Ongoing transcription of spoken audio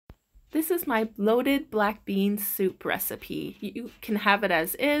This is my loaded black bean soup recipe. You can have it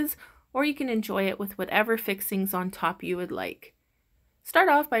as is, or you can enjoy it with whatever fixings on top you would like. Start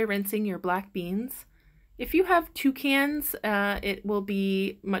off by rinsing your black beans. If you have 2 cans, it will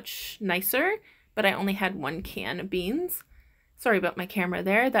be much nicer, but I only had 1 can of beans. Sorry about my camera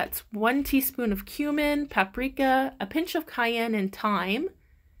there. That's 1 teaspoon of cumin, paprika, a pinch of cayenne and thyme.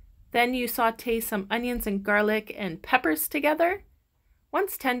 Then you saute some onions and garlic and peppers together.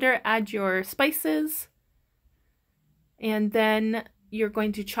 Once tender, add your spices, and then you're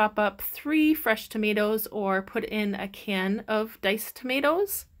going to chop up 3 fresh tomatoes or put in a can of diced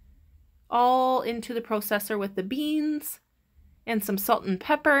tomatoes, all into the processor with the beans and some salt and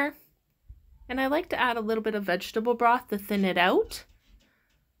pepper. And I like to add a little bit of vegetable broth to thin it out.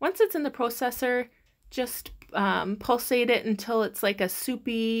 Once it's in the processor, just pulsate it until it's like a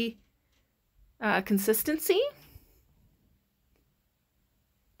soupy consistency.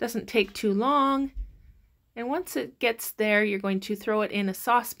 Doesn't take too long. And once it gets there, you're going to throw it in a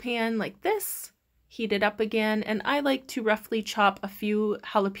saucepan like this, heat it up again, and I like to roughly chop a few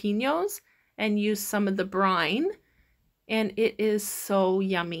jalapenos and use some of the brine, and it is so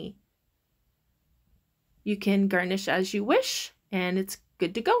yummy. You can garnish as you wish, and it's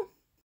good to go.